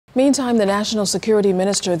Meantime, the National Security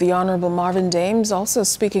Minister, the Honorable Marvin Dames, also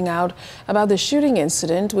speaking out about the shooting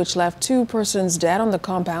incident which left 2 persons dead on the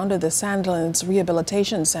compound of the Sandlands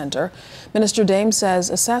Rehabilitation Center. Minister Dames says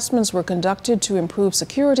assessments were conducted to improve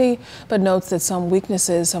security, but notes that some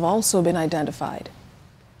weaknesses have also been identified.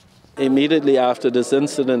 Immediately after this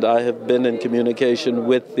incident, I have been in communication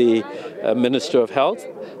with the Minister of Health.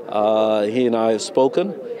 He and I have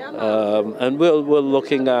spoken, and we're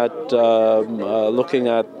looking at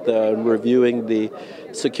reviewing the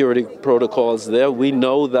security protocols there. We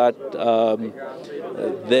know that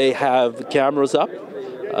they have cameras up.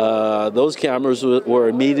 Those cameras were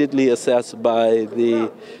immediately assessed by the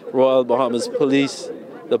Royal Bahamas Police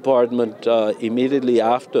Department immediately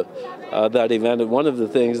after that event. And one of the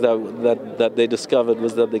things that they discovered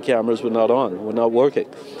was that the cameras were not working.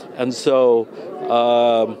 And so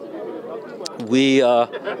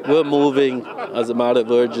we're moving as a matter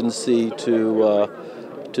of urgency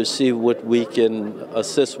to see what we can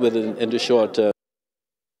assist with in the short term.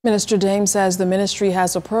 Minister Dames says the ministry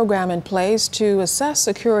has a program in place to assess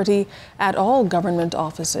security at all government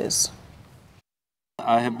offices.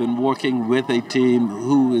 I have been working with a team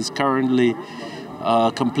who is currently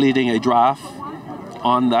completing a draft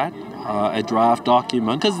on that, a draft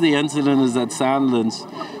document. Because the incident is at Sandlands,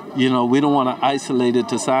 we don't want to isolate it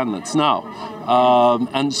to Sandlands now.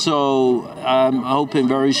 And so I'm hoping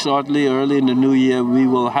very shortly, early in the new year, we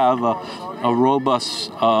will have a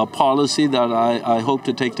robust policy that I hope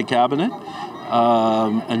to take to Cabinet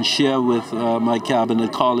and share with my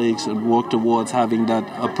Cabinet colleagues and work towards having that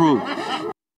approved.